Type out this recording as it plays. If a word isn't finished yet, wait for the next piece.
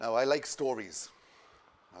Now, I like stories.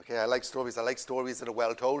 Okay, I like stories. I like stories that are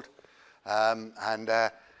well told. And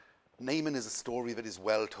Naaman is a story that is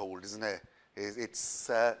well told, isn't it? It's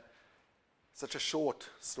such a short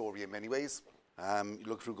story in many ways. You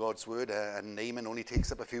look through God's word, and Naaman only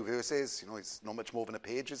takes up a few verses. You know, it's not much more than a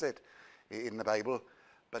page, is it, in the Bible?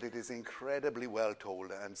 But it is incredibly well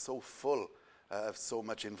told and so full of so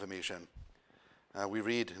much information. We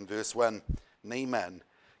read in verse 1, Naaman,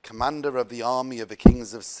 commander of the army of the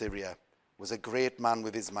kings of Syria, was a great man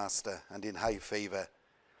with his master and in high favor,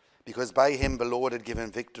 because by him the Lord had given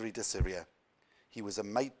victory to Syria. He was a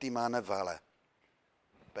mighty man of valor,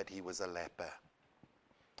 but he was a leper.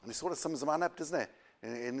 And it sort of sums the man up, doesn't it?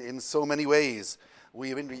 In so many ways.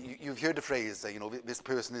 You've heard the phrase, this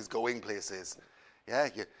person is going places. Yeah,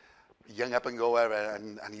 young up and goer,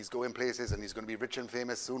 and he's going places, and he's going to be rich and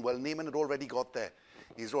famous soon. Well, Naaman had already got there.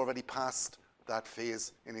 He's already passed that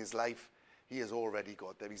phase in his life. He has already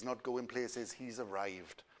got there. He's not going places, he's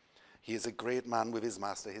arrived. He is a great man with his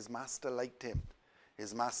master. His master liked him.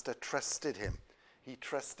 His master trusted him. He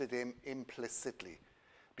trusted him implicitly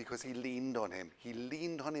because he leaned on him. He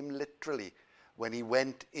leaned on him literally when he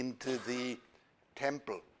went into the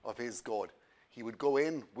temple of his God. He would go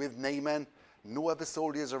in with Naaman, no other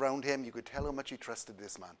soldiers around him. You could tell how much he trusted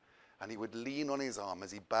this man. And he would lean on his arm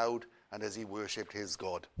as he bowed and as he worshipped his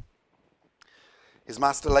God. His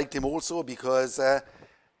master liked him also because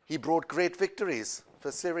he brought great victories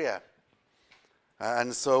for Syria.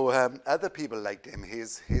 And so other people liked him.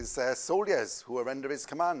 His soldiers who were under his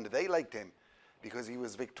command, they liked him because he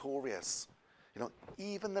was victorious.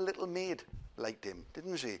 Even the little maid liked him,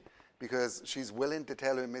 didn't she? Because she's willing to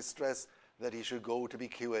tell her mistress that he should go to be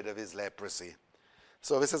cured of his leprosy.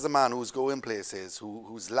 So this is a man who's going places,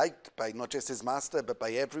 who's liked by not just his master, but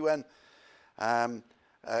by everyone.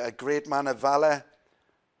 A great man of valor,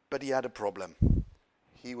 but he had a problem.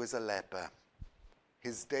 He was a leper.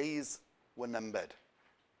 His days were numbered.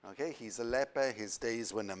 Okay, he's a leper, his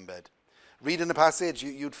days were numbered. Reading the passage,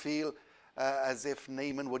 you'd feel as if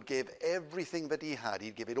Naaman would give everything that he had.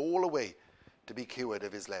 He'd give it all away to be cured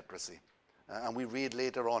of his leprosy. And we read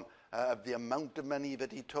later on of the amount of money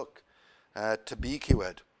that he took to be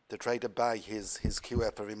cured, to try to buy his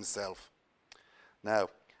cure for himself. Now,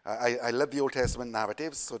 I love the Old Testament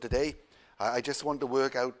narratives, so today I just want to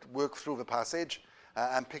work through the passage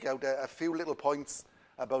and pick out a few little points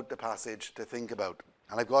about the passage to think about.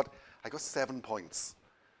 And I got 7 points.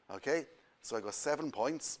 Okay? So I got 7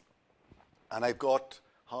 points, and I've got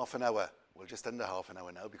half an hour. Well, just under half an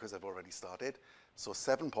hour now because I've already started. So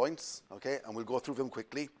 7 points, okay? And we'll go through them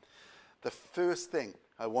quickly. The first thing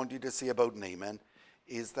I want you to see about Naaman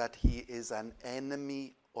is that he is an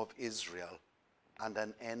enemy of Israel and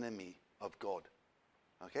an enemy of God.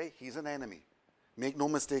 Okay? He's an enemy. Make no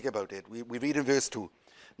mistake about it. We read in verse 2.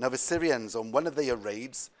 Now the Syrians, on one of their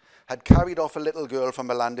raids, had carried off a little girl from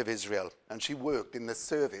the land of Israel, and she worked in the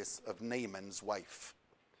service of Naaman's wife.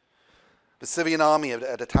 The Syrian army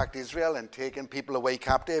had attacked Israel and taken people away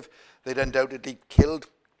captive. They'd undoubtedly killed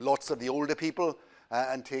lots of the older people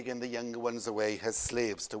and taken the younger ones away as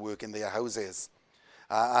slaves to work in their houses.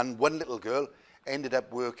 And one little girl ended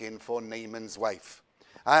up working for Naaman's wife.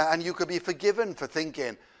 And you could be forgiven for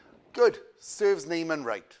thinking, good, serves Naaman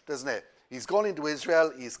right, doesn't it? He's gone into Israel,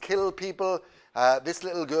 he's killed people. This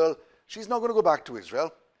little girl, she's not going to go back to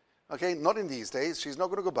Israel. Okay, not in these days. She's not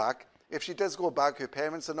going to go back. If she does go back, her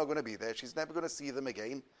parents are not going to be there. She's never going to see them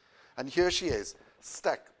again. And here she is,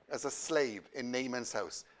 stuck as a slave in Naaman's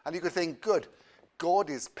house. And you could think, good, God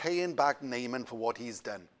is paying back Naaman for what he's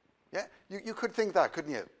done. Yeah, you could think that,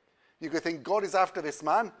 couldn't you? You could think God is after this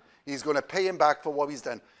man. He's going to pay him back for what he's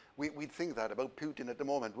done. We'd think that about Putin at the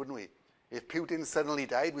moment, wouldn't we? If Putin suddenly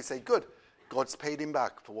died, we'd say, good, God's paid him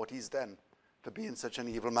back for what he's done, for being such an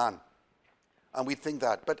evil man. And we'd think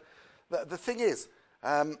that. But the thing is,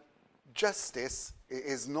 justice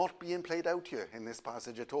is not being played out here in this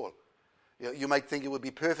passage at all. You might think it would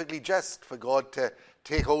be perfectly just for God to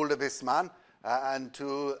take hold of this man and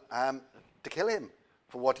to kill him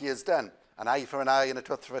for what he has done. An eye for an eye and a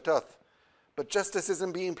tooth for a tooth. But justice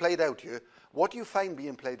isn't being played out here. What you find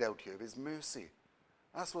being played out here is mercy.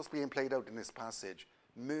 That's what's being played out in this passage.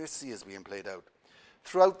 Mercy is being played out.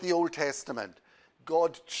 Throughout the Old Testament,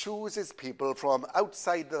 God chooses people from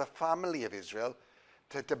outside the family of Israel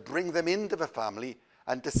to bring them into the family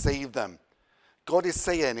and to save them. God is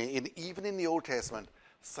saying, even in the Old Testament,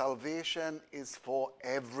 salvation is for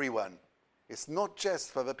everyone. It's not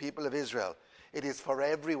just for the people of Israel. It is for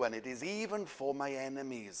everyone. It is even for my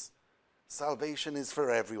enemies. Salvation is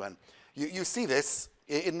for everyone. You see this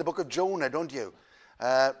in the book of Jonah, don't you?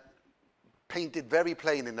 Painted very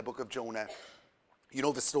plain in the book of Jonah. You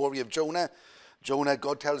know the story of Jonah?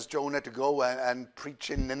 God tells Jonah to go and preach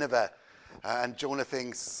in Nineveh. And Jonah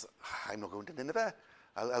thinks, I'm not going to Nineveh.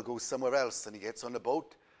 I'll go somewhere else. And he gets on a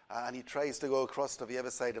boat and he tries to go across to the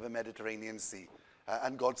other side of the Mediterranean Sea.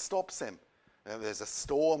 And God stops him. There's a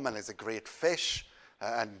storm and there's a great fish.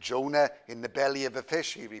 And Jonah, in the belly of the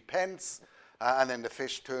fish, he repents. And then the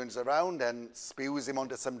fish turns around and spews him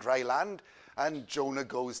onto some dry land. And Jonah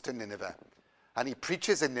goes to Nineveh. And he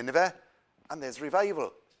preaches in Nineveh. And there's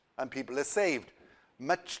revival. And people are saved.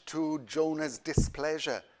 Much to Jonah's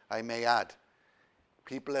displeasure, I may add.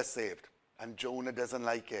 People are saved. And Jonah doesn't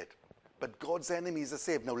like it. But God's enemies are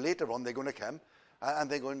saved. Now later on they're going to come. And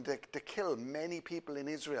they're going to kill many people in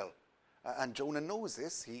Israel. And Jonah knows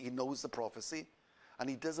this. He knows the prophecy. And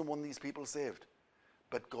he doesn't want these people saved.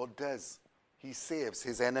 But God does. He saves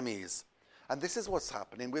his enemies. And this is what's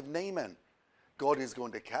happening with Naaman. God is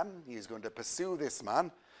going to come. He's going to pursue this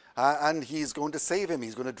man. And he's going to save him.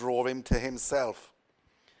 He's going to draw him to himself.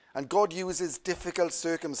 And God uses difficult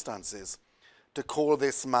circumstances to call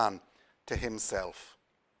this man to himself.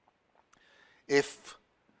 If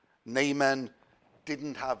Naaman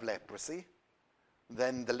didn't have leprosy,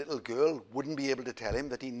 then the little girl wouldn't be able to tell him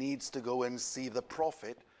that he needs to go and see the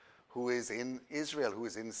prophet who is in Israel, who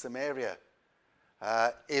is in Samaria.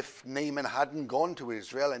 If Naaman hadn't gone to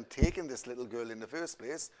Israel and taken this little girl in the first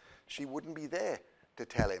place, she wouldn't be there to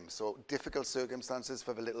tell him. So difficult circumstances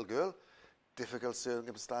for the little girl, difficult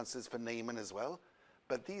circumstances for Naaman as well.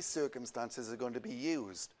 But these circumstances are going to be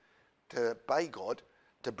used by God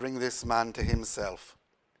to bring this man to himself.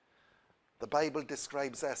 The Bible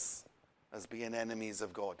describes us as being enemies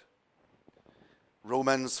of God.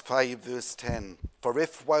 Romans 5 verse 10. For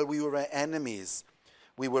if while we were enemies,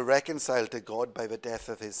 we were reconciled to God by the death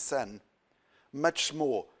of his Son, much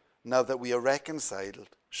more, now that we are reconciled,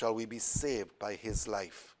 shall we be saved by his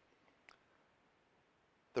life.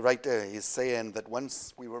 The writer is saying that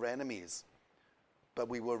once we were enemies, but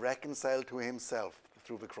we were reconciled to himself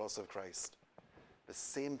through the cross of Christ. The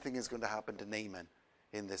same thing is going to happen to Naaman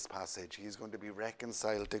in this passage. He's going to be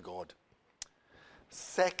reconciled to God.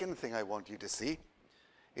 Second thing I want you to see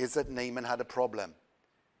is that Naaman had a problem.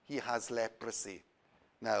 He has leprosy.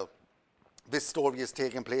 Now, this story is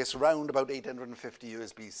taking place around about 850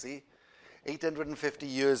 years BC. 850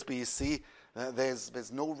 years BC,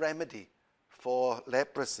 there's no remedy for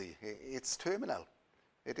leprosy. It's terminal.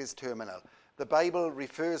 It is terminal. The Bible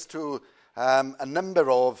refers to a number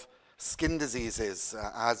of skin diseases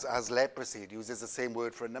as leprosy. It uses the same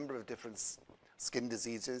word for a number of different skin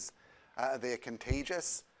diseases. They're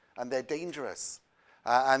contagious and they're dangerous.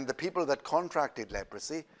 And the people that contracted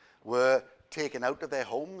leprosy were taken out of their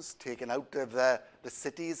homes, taken out of the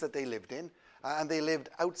cities that they lived in, and they lived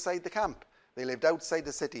outside the camp. They lived outside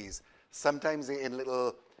the cities, sometimes in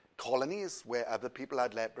little colonies where other people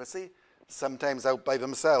had leprosy, sometimes out by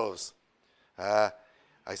themselves. I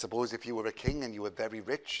suppose if you were a king and you were very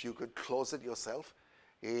rich, you could closet yourself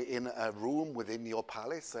in a room within your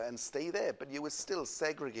palace and stay there, but you were still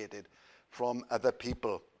segregated from other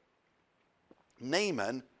people.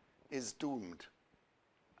 Naaman is doomed,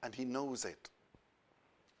 and he knows it.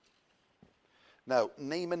 Now,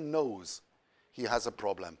 Naaman knows he has a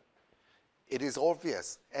problem. It is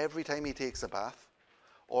obvious every time he takes a bath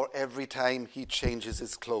or every time he changes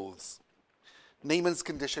his clothes. Naaman's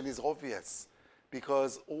condition is obvious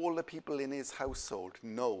because all the people in his household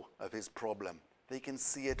know of his problem. They can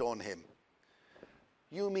see it on him.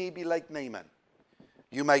 You may be like Naaman.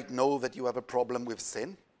 You might know that you have a problem with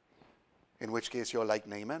sin, in which case you're like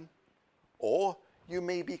Naaman. Or you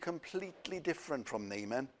may be completely different from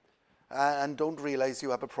Naaman and don't realize you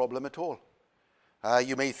have a problem at all.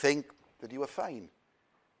 You may think that you are fine.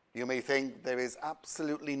 You may think there is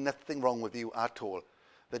absolutely nothing wrong with you at all,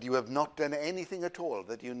 that you have not done anything at all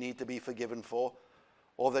that you need to be forgiven for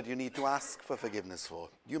or that you need to ask for forgiveness for.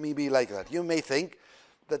 You may be like that. You may think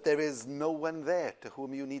that there is no one there to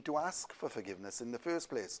whom you need to ask for forgiveness in the first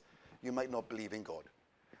place. You might not believe in God.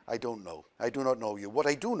 I don't know. I do not know you. What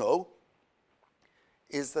I do know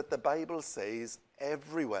is that the Bible says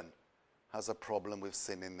everyone has a problem with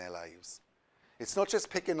sin in their lives. It's not just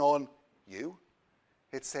picking on you.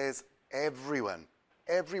 It says everyone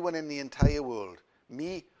in the entire world,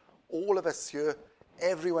 me, all of us here,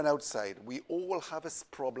 everyone outside, we all have a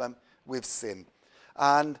problem with sin.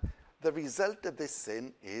 And the result of this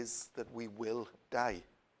sin is that we will die.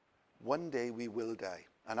 One day we will die.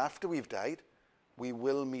 And after we've died, we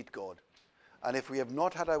will meet God. And if we have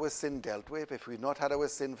not had our sin dealt with, if we've not had our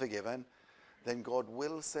sin forgiven, then God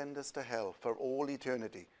will send us to hell for all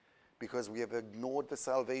eternity because we have ignored the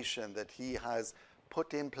salvation that he has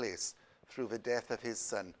put in place through the death of his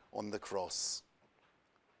Son on the cross.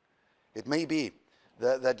 It may be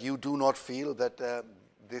that you do not feel that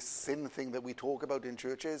this sin thing that we talk about in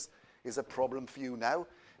churches is a problem for you now.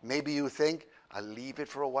 Maybe you think, I'll leave it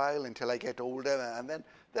for a while until I get older, and then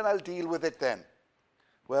I'll deal with it then.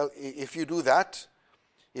 Well, if you do that,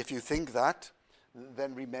 if you think that,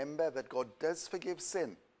 then remember that God does forgive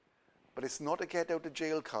sin, but it's not a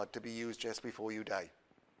get-out-of-jail card to be used just before you die.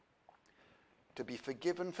 To be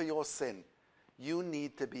forgiven for your sin, you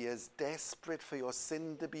need to be as desperate for your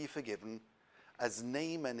sin to be forgiven as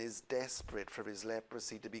Naaman is desperate for his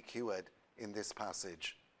leprosy to be cured in this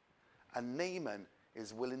passage. And Naaman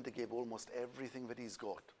is willing to give almost everything that he's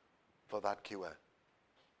got for that cure.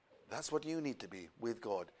 That's what you need to be with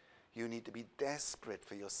God. You need to be desperate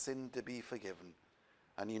for your sin to be forgiven.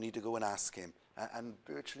 And you need to go and ask him and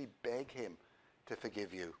virtually beg him to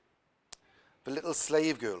forgive you. The little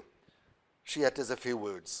slave girl, she utters a few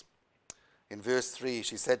words. In verse 3,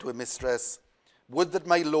 she said to her mistress, "Would that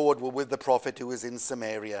my Lord were with the prophet who is in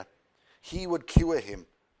Samaria. He would cure him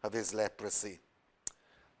of his leprosy."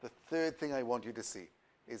 The third thing I want you to see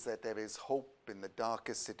is that there is hope in the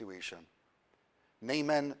darkest situation.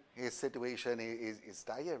 Naaman, his situation is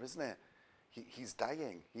dire, isn't it? He's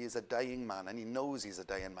dying. He is a dying man, and he knows he's a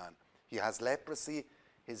dying man. He has leprosy.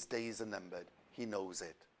 His days are numbered. He knows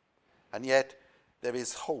it. And yet, there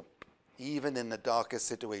is hope, even in the darkest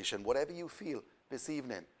situation. Whatever you feel this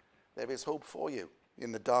evening, there is hope for you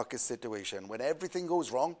in the darkest situation. When everything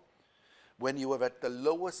goes wrong, when you are at the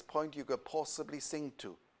lowest point you could possibly sink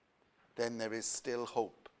to, then there is still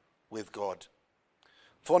hope with God.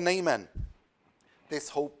 For Naaman, this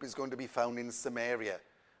hope is going to be found in Samaria,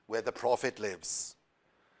 where the prophet lives.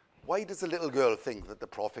 Why does the little girl think that the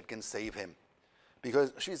prophet can save him?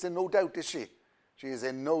 Because she's in no doubt, is she? She is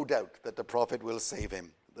in no doubt that the prophet will save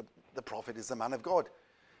him. The prophet is a man of God.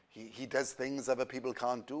 He does things other people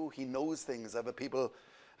can't do. He knows things other people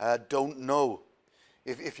don't know.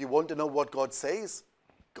 If you want to know what God says,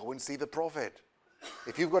 go and see the prophet.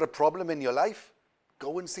 If you've got a problem in your life,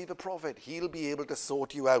 go and see the prophet. He'll be able to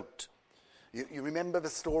sort you out. You remember the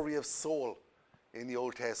story of Saul in the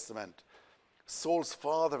Old Testament. Saul's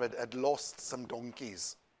father had lost some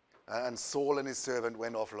donkeys, and Saul and his servant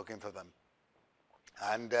went off looking for them.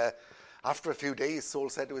 And after a few days, Saul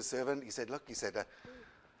said to his servant, he said,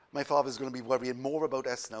 my father's going to be worrying more about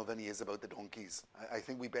us now than he is about the donkeys. I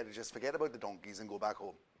think we better just forget about the donkeys and go back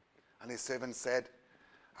home. And his servant said,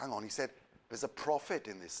 hang on, he said, there's a prophet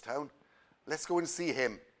in this town. Let's go and see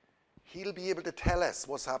him. He'll be able to tell us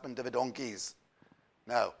what's happened to the donkeys.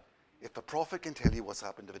 Now, if the prophet can tell you what's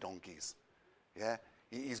happened to the donkeys, yeah,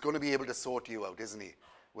 he's going to be able to sort you out, isn't he?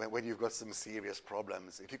 When you've got some serious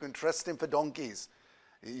problems. If you can trust him for donkeys,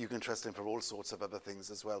 you can trust him for all sorts of other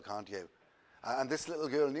things as well, can't you? And this little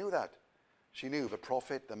girl knew that. She knew the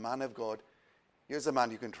prophet, the man of God. Here's a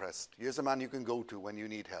man you can trust. Here's a man you can go to when you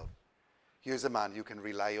need help. Here's a man you can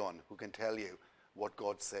rely on, who can tell you what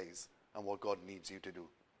God says and what God needs you to do.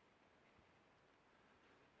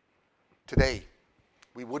 Today,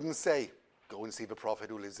 we wouldn't say, go and see the prophet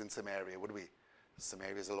who lives in Samaria, would we?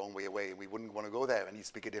 Samaria is a long way away, and we wouldn't want to go there, and he'd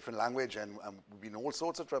speak a different language, and we'd be in all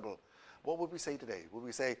sorts of trouble. What would we say today? Would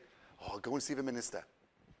we say, oh, go and see the minister?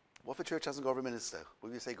 What if the church hasn't got a minister?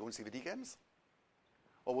 Would we say, go and see the deacons?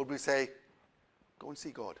 Or would we say, go and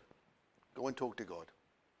see God? Go and talk to God.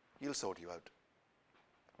 He'll sort you out.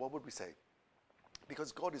 What would we say?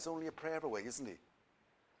 Because God is only a prayer away, isn't he?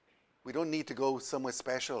 We don't need to go somewhere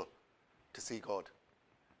special to see God.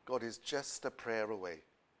 God is just a prayer away.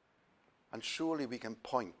 And surely we can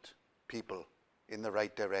point people in the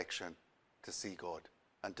right direction to see God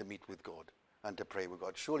and to meet with God and to pray with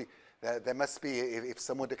God. Surely there must be, if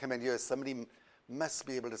someone to come in here, somebody must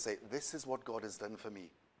be able to say, this is what God has done for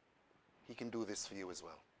me. He can do this for you as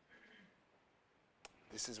well.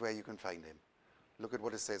 This is where you can find him. Look at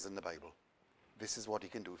what it says in the Bible. This is what he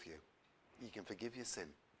can do for you. He can forgive your sin.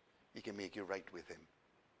 He can make you right with him.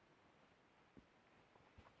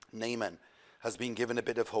 Naaman has been given a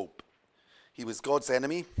bit of hope. He was God's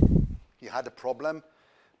enemy. He had a problem,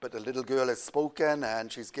 but the little girl has spoken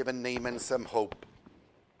and she's given Naaman some hope.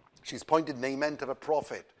 She's pointed Naaman to the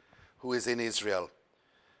prophet who is in Israel.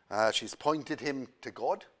 She's pointed him to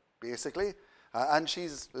God, basically, and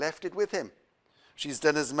she's left it with him. She's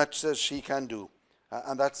done as much as she can do.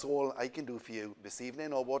 And that's all I can do for you this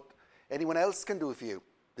evening, or what anyone else can do for you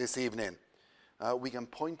this evening. We can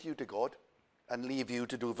point you to God and leave you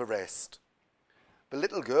to do the rest. The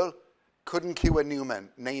little girl couldn't cure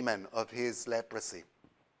Naaman of his leprosy.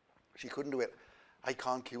 She couldn't do it. I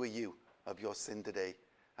can't cure you of your sin today.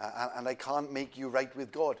 And I can't make you right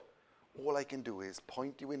with God. All I can do is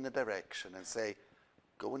point you in the direction and say,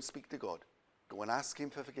 go and speak to God. Go and ask him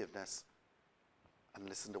for forgiveness and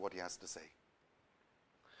listen to what he has to say.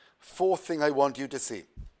 Fourth thing I want you to see,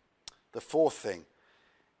 the fourth thing,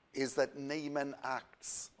 is that Naaman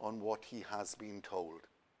acts on what he has been told.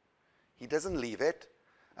 He doesn't leave it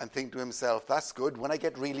and think to himself, that's good. When I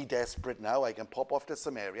get really desperate now, I can pop off to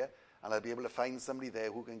Samaria and I'll be able to find somebody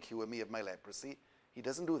there who can cure me of my leprosy. He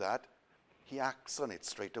doesn't do that. He acts on it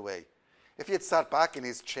straight away. If he had sat back in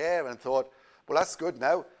his chair and thought, well, that's good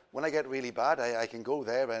now. When I get really bad, I can go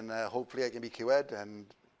there and hopefully I can be cured, and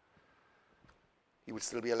he would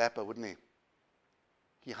still be a leper, wouldn't he?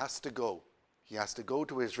 He has to go. He has to go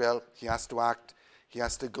to Israel. He has to act. He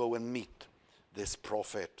has to go and meet this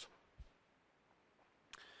prophet.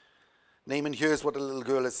 Naaman hears what the little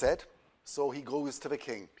girl has said, so he goes to the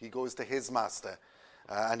king. He goes to his master,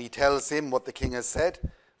 and he tells him what the king has said.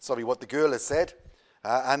 What the girl has said.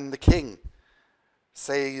 And the king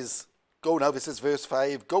says, go now, this is verse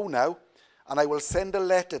 5, go now, and I will send a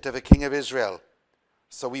letter to the king of Israel.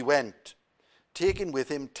 So he went, taking with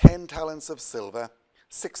him 10 talents of silver,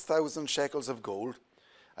 6,000 shekels of gold,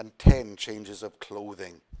 and 10 changes of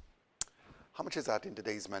clothing. How much is that in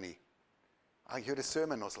today's money? I heard a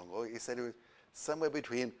sermon not so long ago. He said it was somewhere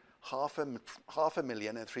between half a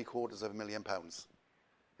million and £750,000.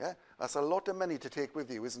 Yeah, that's a lot of money to take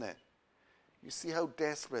with you, isn't it? You see how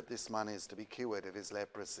desperate this man is to be cured of his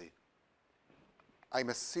leprosy. I'm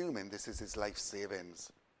assuming this is his life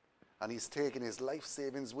savings. And he's taken his life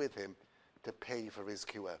savings with him to pay for his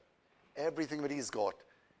cure. Everything that he's got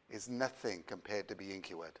is nothing compared to being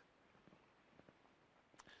cured.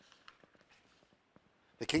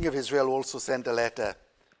 The king of Israel also sent a letter.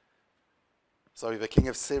 The king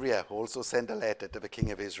of Syria also sent a letter to the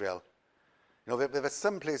king of Israel. You know, there are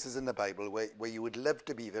some places in the Bible where you would love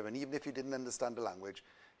to be there, and even if you didn't understand the language,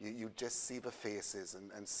 you'd just see the faces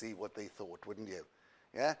and see what they thought, wouldn't you?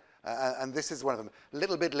 Yeah? And this is one of them. A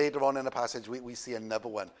little bit later on in the passage, we see another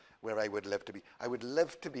one where I would love to be. I would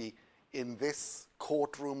love to be in this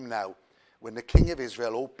courtroom now when the king of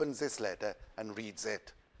Israel opens this letter and reads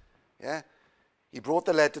it. Yeah? He brought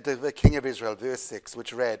the letter to the king of Israel, verse 6,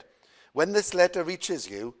 which read, when this letter reaches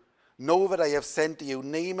you, know that I have sent to you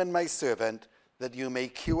Naaman my servant, that you may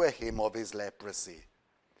cure him of his leprosy.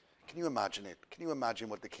 Can you imagine it? Can you imagine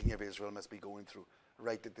what the king of Israel must be going through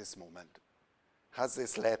right at this moment? Has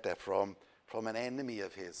this letter from an enemy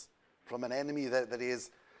of his, from an enemy that is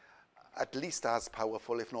at least as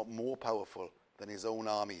powerful, if not more powerful, than his own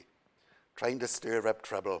army, trying to stir up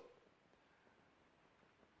trouble.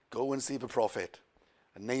 Go and see the prophet.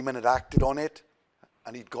 And Naaman had acted on it,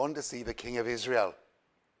 and he'd gone to see the king of Israel.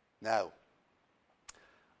 Now,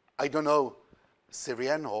 I don't know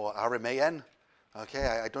Syrian or Aramaean. Okay,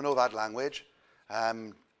 I don't know that language.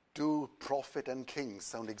 Do prophet and king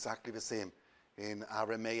sound exactly the same in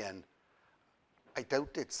Aramaean? I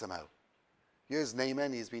doubt it somehow. Here's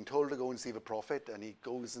Naaman. He's been told to go and see the prophet, and he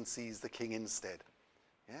goes and sees the king instead.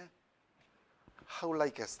 Yeah? How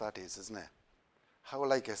like us that is, isn't it? How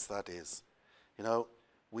like us that is. You know,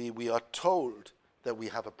 we are told that we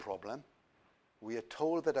have a problem. We are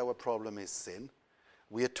told that our problem is sin.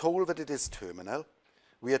 We are told that it is terminal.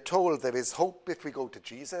 We are told there is hope if we go to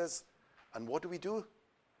Jesus. And what do?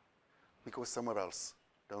 We go somewhere else,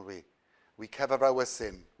 don't we? We cover our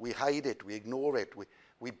sin. We hide it. We ignore it.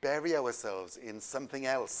 We bury ourselves in something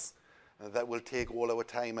else that will take all our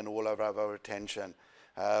time and all of our attention.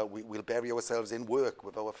 We'll bury ourselves in work,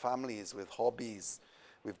 with our families, with hobbies,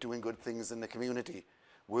 with doing good things in the community,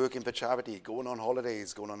 working for charity, going on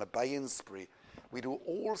holidays, going on a buying spree. We do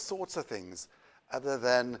all sorts of things other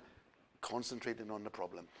than concentrating on the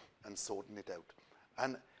problem and sorting it out.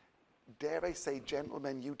 And dare I say,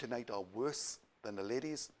 gentlemen, you tonight are worse than the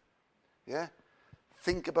ladies. Yeah?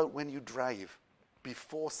 Think about when you drive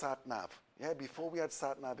before sat-nav. Yeah, before we had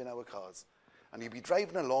sat-nav in our cars. And you'd be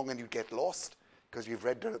driving along and you'd get lost because you've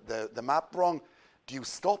read the map wrong. Do you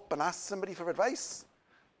stop and ask somebody for advice?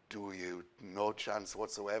 Do you? No chance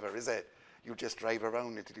whatsoever, is it? You just drive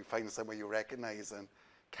around until you find somewhere you recognize and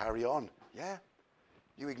carry on. Yeah?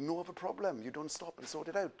 You ignore the problem. You don't stop and sort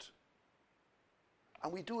it out.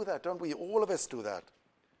 And we do that, don't we? All of us do that.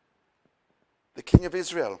 The king of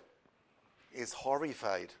Israel is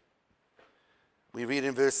horrified. We read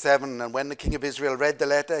in verse 7, and when the king of Israel read the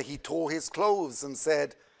letter, he tore his clothes and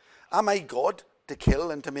said, am I God to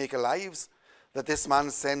kill and to make alive, that this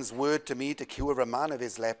man sends word to me to cure a man of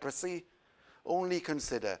his leprosy? Only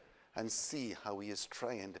consider and see how he is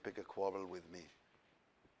trying to pick a quarrel with me.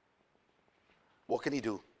 What can he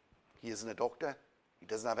do? He isn't a doctor. He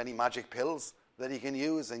doesn't have any magic pills that he can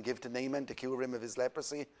use and give to Naaman to cure him of his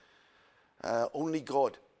leprosy. Only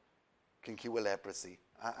God can cure leprosy.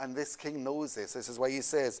 And this king knows this. This is why he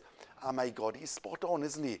says, am I God? He's spot on,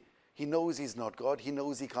 isn't he? He knows he's not God. He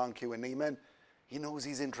knows he can't cure Naaman. He knows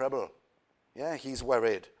he's in trouble. Yeah, he's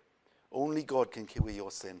worried. Only God can cure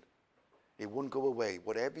your sin. It won't go away.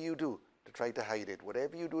 Whatever you do to try to hide it,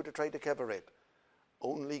 whatever you do to try to cover it,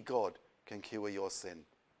 only God can cure your sin.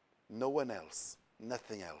 No one else.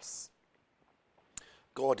 Nothing else.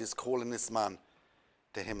 God is calling this man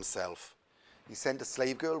to himself. He sent a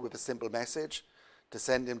slave girl with a simple message to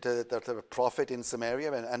send him to the prophet in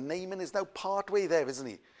Samaria. And Naaman is now part way there, isn't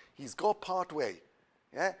he? He's got part way.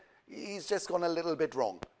 Yeah? He's just gone a little bit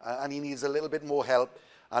wrong. And he needs a little bit more help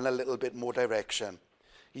and a little bit more direction.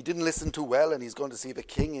 He didn't listen too well, and he's gone to see the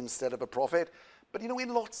king instead of a prophet. But,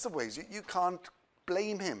 in lots of ways, you can't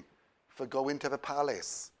blame him for going to the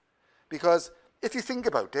palace. Because if you think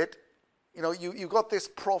about it, you got this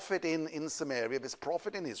prophet in Samaria, this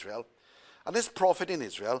prophet in Israel. And this prophet in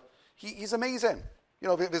Israel, he's amazing.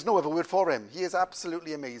 There's no other word for him. He is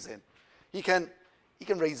absolutely amazing. He can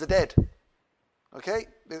raise the dead. Okay?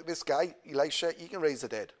 This guy, Elisha, he can raise the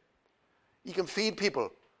dead. He can feed people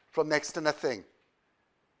from next to nothing.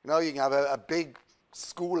 You can have a big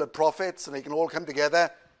school of prophets and they can all come together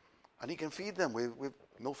and he can feed them with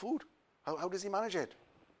no food. How does he manage it?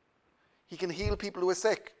 He can heal people who are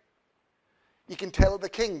sick. He can tell the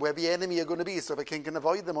king where the enemy are going to be so the king can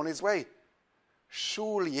avoid them on his way.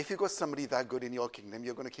 Surely, if you've got somebody that good in your kingdom,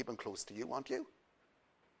 you're going to keep them close to you, aren't you?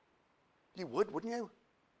 You would, wouldn't you?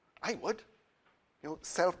 I would.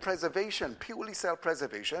 Self-preservation, purely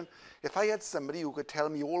self-preservation. If I had somebody who could tell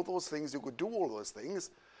me all those things, who could do all those things,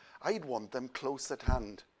 I'd want them close at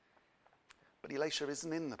hand. But Elisha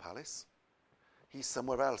isn't in the palace. He's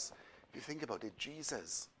somewhere else. If you think about it,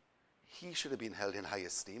 Jesus, he should have been held in high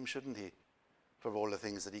esteem, shouldn't he? For all the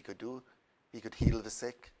things that he could do. He could heal the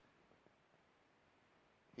sick.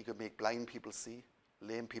 He could make blind people see,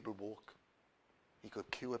 lame people walk. He could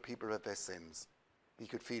cure people of their sins. He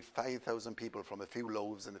could feed 5,000 people from a few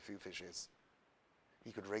loaves and a few fishes.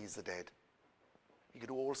 He could raise the dead. He could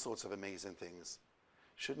do all sorts of amazing things.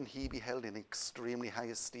 Shouldn't he be held in extremely high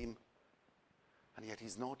esteem? And yet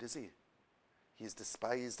he's not, is he? He is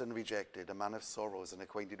despised and rejected, a man of sorrows and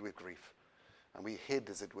acquainted with grief. And we hid,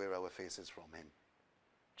 as it were, our faces from him.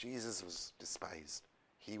 Jesus was despised.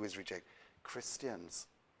 He was rejected. Christians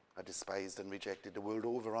are despised and rejected the world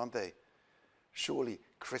over, aren't they? Surely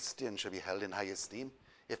Christians should be held in high esteem.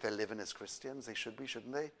 If they're living as Christians, they should be,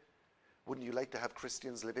 shouldn't they? Wouldn't you like to have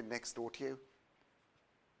Christians living next door to you?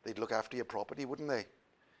 They'd look after your property, wouldn't they?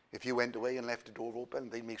 If you went away and left the door open,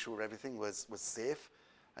 they'd make sure everything was safe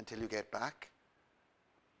until you get back.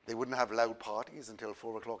 They wouldn't have loud parties until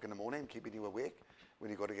 4 o'clock in the morning, keeping you awake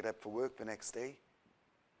when you've got to get up for work the next day.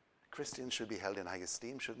 Christians should be held in high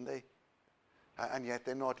esteem, shouldn't they? And yet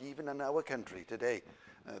they're not, even in our country today.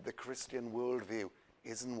 The Christian worldview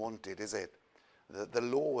isn't wanted, is it? The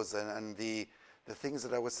laws and the things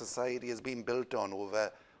that our society has been built on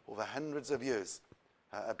over hundreds of years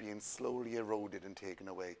are being slowly eroded and taken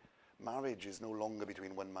away. Marriage is no longer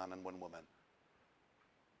between one man and one woman.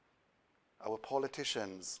 Our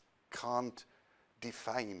politicians can't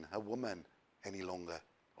define a woman any longer.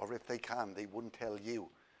 Or if they can, they wouldn't tell you.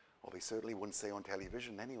 Or they certainly wouldn't say on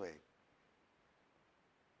television anyway.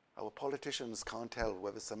 Our politicians can't tell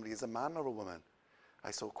whether somebody is a man or a woman.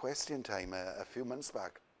 I saw Question Time a few months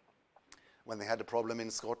back when they had a problem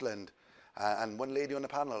in Scotland. And one lady on the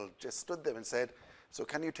panel just stood there and said, so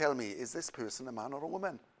can you tell me, is this person a man or a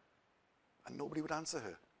woman? And nobody would answer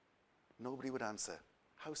her. Nobody would answer.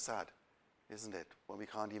 How sad, isn't it, when we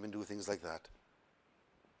can't even do things like that?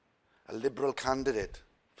 A Liberal candidate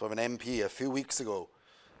for an MP a few weeks ago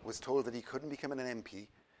was told that he couldn't become an MP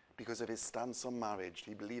because of his stance on marriage.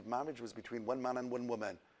 He believed marriage was between one man and one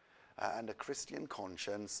woman, and a Christian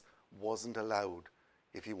conscience wasn't allowed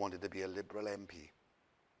if he wanted to be a Liberal MP.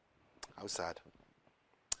 How sad.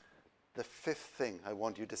 The fifth thing I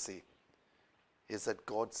want you to see is that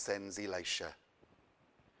God sends Elisha.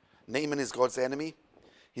 Naaman is God's enemy.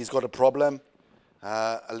 He's got a problem.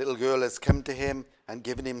 A little girl has come to him and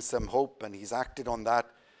given him some hope, and he's acted on that.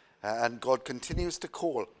 And God continues to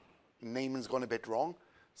call. Naaman's gone a bit wrong,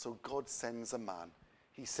 so God sends a man.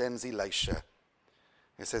 He sends Elisha.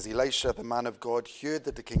 It says, Elisha, the man of God, heard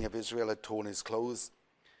that the king of Israel had torn his clothes.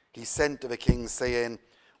 He sent to the king, saying,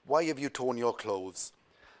 why have you torn your clothes?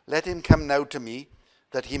 Let him come now to me,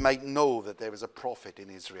 that he might know that there is a prophet in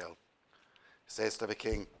Israel. He says to the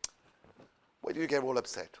king, why do you get all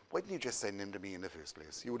upset? Why didn't you just send him to me in the first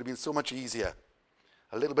place? It would have been so much easier.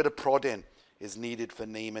 A little bit of prodding is needed for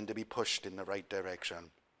Naaman to be pushed in the right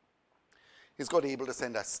direction. Is God able to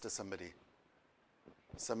send us to somebody?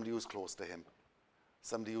 somebody who's close to him,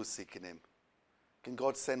 somebody who's seeking him. Can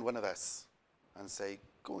God send one of us and say,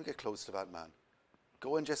 go and get close to that man.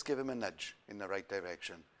 Go and just give him a nudge in the right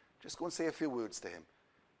direction. Just go and say a few words to him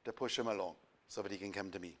to push him along so that he can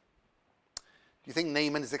come to me. Do you think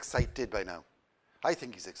Naaman is excited by now? I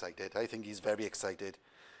think he's excited. I think he's very excited.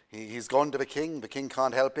 He's gone to the king. The king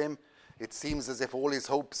can't help him. It seems as if all his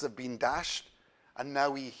hopes have been dashed. And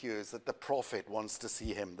now he hears that the prophet wants to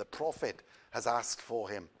see him. The prophet has asked for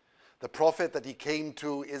him. The prophet that he came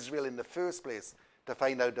to Israel in the first place to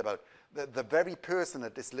find out about. The very person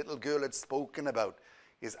that this little girl had spoken about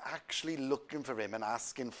is actually looking for him and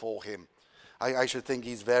asking for him. I should think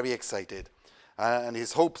he's very excited. And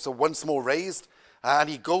his hopes are once more raised. And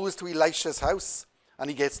he goes to Elisha's house. And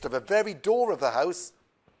he gets to the very door of the house.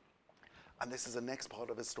 And this is the next part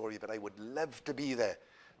of the story that I would love to be there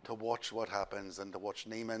to watch what happens and to watch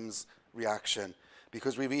Naaman's reaction.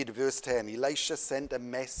 Because we read verse 10, Elisha sent a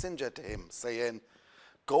messenger to him, saying,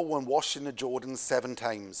 go and wash in the Jordan 7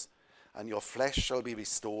 times, and your flesh shall be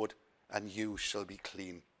restored, and you shall be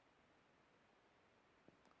clean.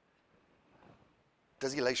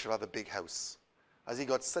 Does Elisha have a big house? Has he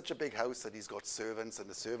got such a big house that he's got servants, and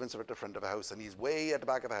the servants are at the front of the house, and he's way at the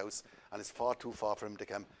back of the house, and it's far too far for him to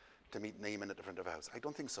come to meet Naaman at the front of the house? I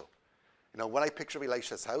don't think so. You know, when I picture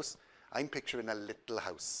Elisha's house, I'm picturing a little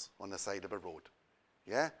house on the side of a road.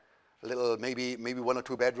 Yeah? A little, maybe 1 or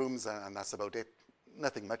 2 bedrooms, and that's about it.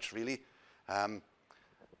 Nothing much, really.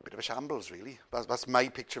 Bit of a shambles, really. That's my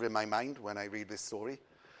picture in my mind when I read this story.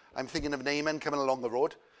 I'm thinking of Naaman coming along the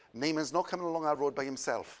road. Naaman's not coming along our road by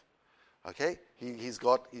himself. Okay? He's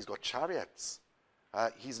got chariots.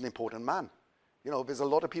 He's an important man. You know, there's a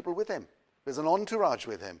lot of people with him. There's an entourage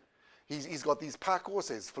with him. He's got these pack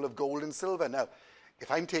horses full of gold and silver. Now,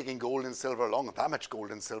 if I'm taking gold and silver along, that much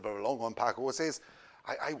gold and silver along on pack horses,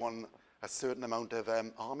 I want a certain amount of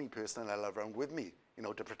army personnel around with me, you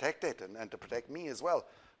know, to protect it and to protect me as well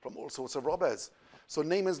from all sorts of robbers. So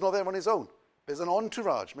Naaman's not there on his own. There's an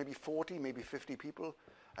entourage, maybe 40, maybe 50 people,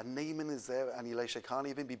 and Naaman is there, and Elisha can't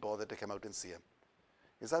even be bothered to come out and see him.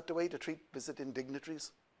 Is that the way to treat visiting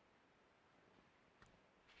dignitaries?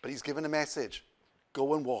 But he's given a message.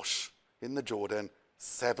 Go and wash in the Jordan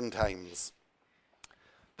 7 times.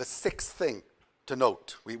 The 6th thing to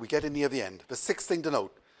note, we get in near the end. The 6th thing to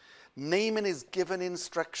note, Naaman is given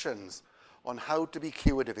instructions on how to be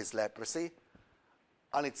cured of his leprosy,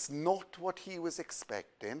 and it's not what he was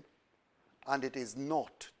expecting, and it is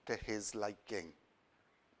not to his liking.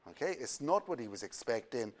 Okay, it's not what he was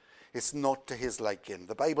expecting, it's not to his liking.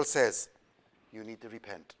 The Bible says you need to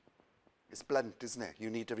repent. It's blunt, isn't it? You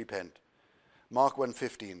need to repent. Mark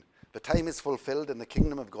 1:15, the time is fulfilled and the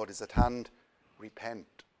kingdom of God is at hand. Repent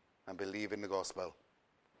and believe in the gospel.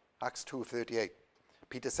 Acts 2:38,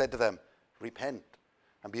 Peter said to them, repent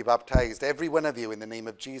and be baptized, every one of you, in the name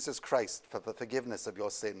of Jesus Christ for the forgiveness of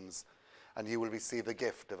your sins, and you will receive the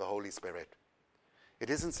gift of the Holy Spirit. It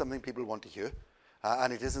isn't something people want to hear,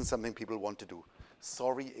 and it isn't something people want to do.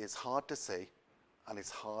 Sorry is hard to say, and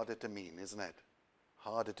it's harder to mean, isn't it?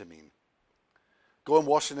 Harder to mean. Go and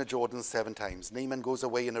wash in the Jordan 7 times. Naaman goes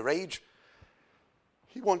away in a rage.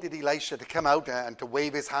 He wanted Elisha to come out and to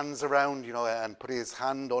wave his hands around, you know, and put his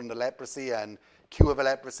hand on the leprosy and cure the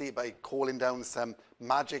leprosy by calling down some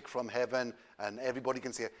magic from heaven, and everybody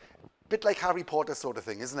can see it. A bit like Harry Potter sort of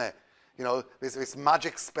thing, isn't it? You know, there's this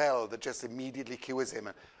magic spell that just immediately cures him,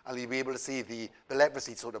 and he'll be able to see the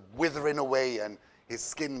leprosy sort of withering away and his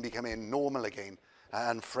skin becoming normal again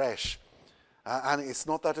and fresh. And it's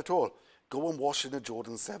not that at all. Go and wash in the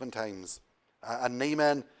Jordan 7 times. And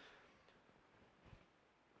Naaman,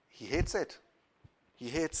 he hates it. He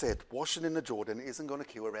hates it. Washing in the Jordan isn't going to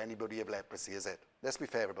cure anybody of leprosy, is it? Let's be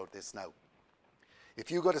fair about this now. If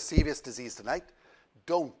you've got a serious disease tonight,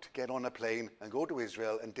 don't get on a plane and go to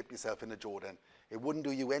Israel and dip yourself in the Jordan. It wouldn't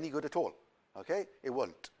do you any good at all. Okay? It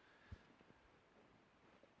won't.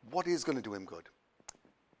 What is going to do him good?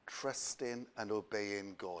 Trusting and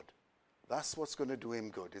obeying God. That's what's going to do him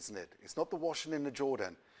good, isn't it? It's not the washing in the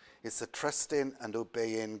Jordan. It's the trusting and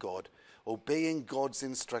obeying God. Obeying God's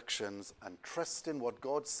instructions and trusting what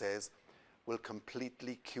God says will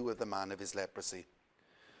completely cure the man of his leprosy.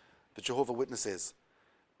 The Jehovah's Witnesses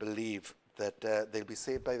believe that they'll be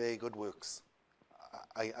saved by their good works.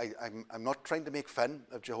 I'm not trying to make fun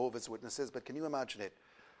of Jehovah's Witnesses, but can you imagine it?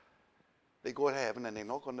 They go to heaven and they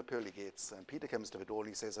knock on the pearly gates, and Peter comes to the door and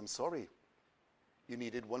he says, I'm sorry, you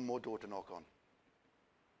needed one more door to knock on.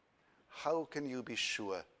 How can you be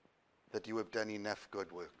sure that you have done enough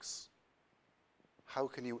good works? How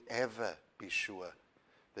can you ever be sure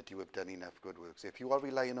that you have done enough good works? If you are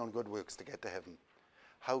relying on good works to get to heaven,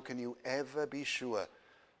 how can you ever be sure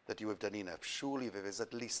that you have done enough. Surely there is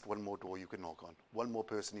at least one more door you can knock on, one more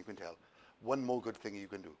person you can tell, one more good thing you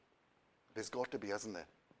can do. There's got to be, hasn't there?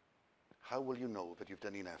 How will you know that you've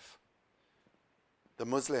done enough? The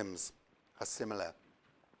Muslims are similar.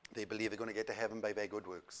 They believe they're going to get to heaven by their good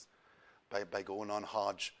works, by going on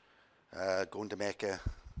Hajj, going to Mecca.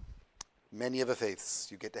 Many other faiths,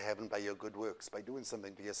 you get to heaven by your good works, by doing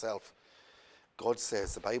something for yourself. God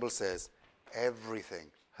says, the Bible says, everything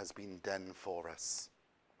has been done for us.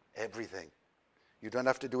 Everything. You don't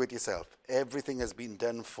have to do it yourself. Everything has been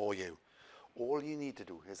done for you. All you need to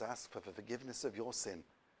do is ask for the forgiveness of your sin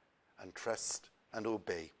and trust and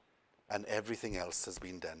obey, and everything else has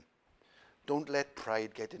been done. Don't let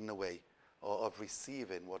pride get in the way of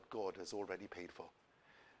receiving what God has already paid for.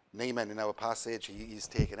 Naaman, in our passage, he's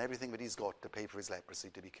taken everything that he's got to pay for his leprosy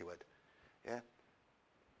to be cured. Yeah?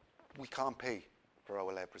 We can't pay for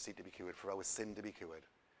our leprosy to be cured, for our sin to be cured.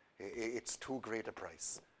 It's too great a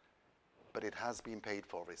price. But it has been paid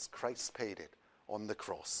for us. Christ paid it on the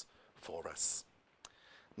cross for us.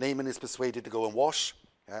 Naaman is persuaded to go and wash.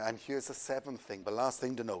 And here's the seventh thing, the last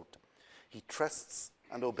thing to note. He trusts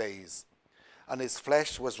and obeys. And his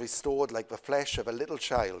flesh was restored like the flesh of a little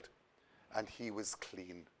child, and he was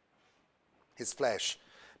clean. His flesh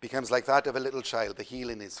becomes like that of a little child. The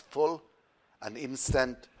healing is full and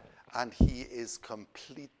instant, and he is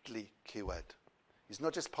completely cured. He's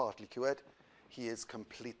not just partly cured, he is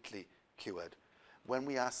completely cured. When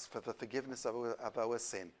we ask for the forgiveness of our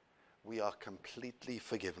sin, we are completely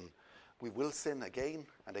forgiven. We will sin again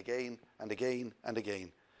and again and again and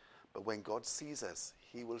again. But when God sees us,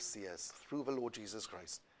 he will see us through the Lord Jesus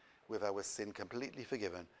Christ with our sin completely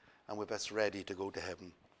forgiven and with us ready to go to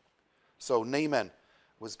heaven. So Naaman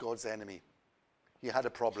was God's enemy. He had a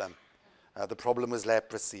problem. The problem was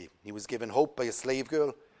leprosy. He was given hope by a slave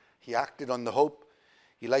girl. He acted on the hope.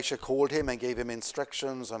 Elisha called him and gave him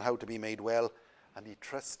instructions on how to be made well, and he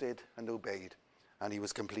trusted and obeyed, and he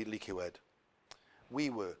was completely cured.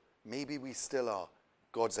 We were, maybe we still are,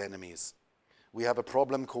 God's enemies. We have a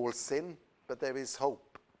problem called sin, but there is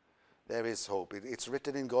hope. There is hope. It's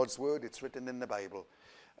written in God's word. It's written in the Bible.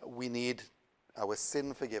 We need our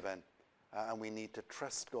sin forgiven, and we need to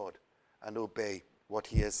trust God and obey what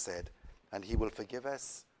he has said, and he will forgive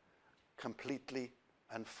us completely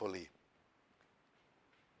and fully.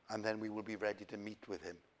 And then we will be ready to meet with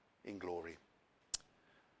him in glory.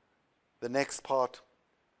 The next part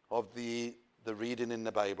of the reading in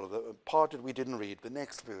the Bible, the part that we didn't read, the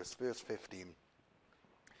next verse, verse 15.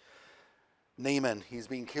 Naaman, he's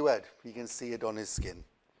been cured. You can see it on his skin.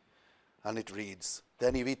 And it reads,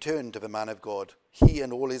 Then he returned to the man of God, he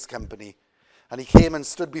and all his company. And he came and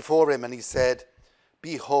stood before him, and he said,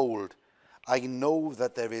 Behold, I know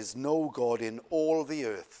that there is no God in all the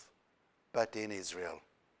earth but in Israel.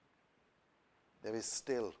 There is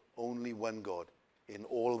still only one God in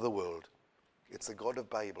all the world. It's the God of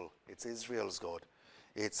the Bible. It's Israel's God.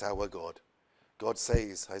 It's our God. God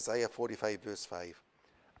says, Isaiah 45 verse 5,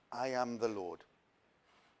 I am the Lord.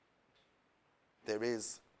 There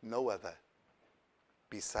is no other.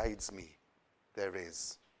 Besides me, there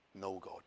is no God.